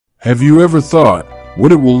Have you ever thought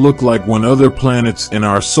what it will look like when other planets in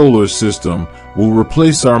our solar system will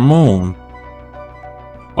replace our moon?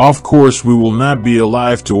 Of course, we will not be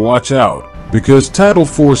alive to watch out, because tidal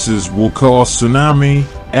forces will cause tsunami,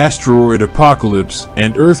 asteroid apocalypse,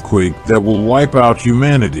 and earthquake that will wipe out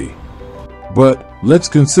humanity. But let's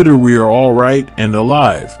consider we are all right and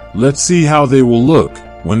alive. Let's see how they will look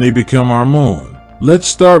when they become our moon. Let's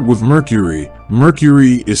start with Mercury.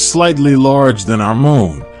 Mercury is slightly larger than our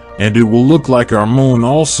moon, and it will look like our moon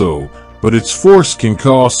also, but its force can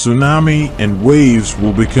cause tsunami and waves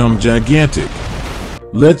will become gigantic.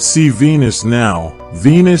 Let's see Venus now.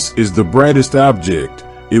 Venus is the brightest object.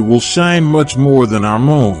 It will shine much more than our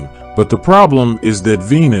moon, but the problem is that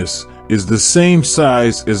Venus is the same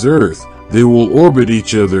size as Earth. They will orbit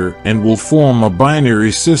each other and will form a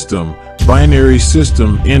binary system. Binary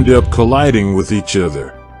system end up colliding with each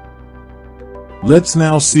other. Let's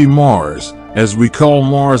now see Mars. As we call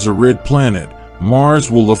Mars a red planet,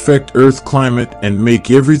 Mars will affect Earth climate and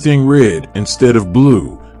make everything red instead of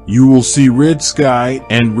blue. You will see red sky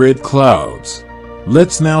and red clouds.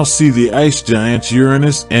 Let's now see the ice giants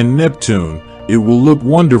Uranus and Neptune. It will look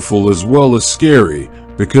wonderful as well as scary,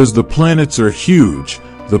 because the planets are huge.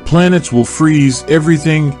 The planets will freeze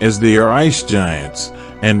everything as they are ice giants,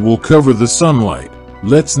 and will cover the sunlight.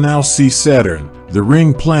 Let's now see Saturn, the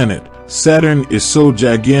ring planet. Saturn is so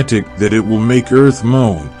gigantic that it will make Earth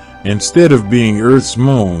moan. Instead of being Earth's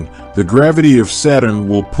moon, the gravity of Saturn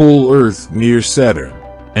will pull Earth near Saturn.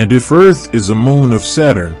 And if Earth is a moon of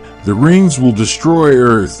Saturn, the rings will destroy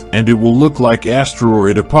Earth and it will look like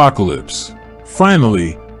asteroid apocalypse.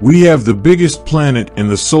 Finally, we have the biggest planet in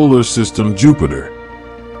the solar system, Jupiter.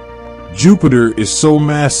 Jupiter is so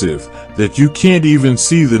massive that you can't even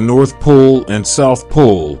see the North Pole and South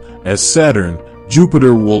Pole. As Saturn,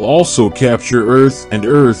 Jupiter will also capture Earth and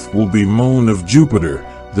Earth will be moon of Jupiter.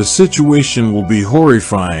 The situation will be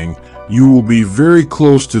horrifying. You will be very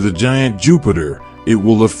close to the giant Jupiter. It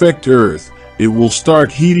will affect Earth. It will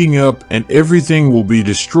start heating up and everything will be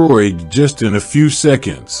destroyed just in a few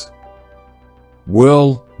seconds.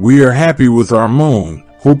 Well, we are happy with our moon.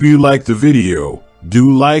 Hope you liked the video.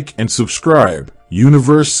 Do like and subscribe.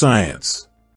 Universe Science.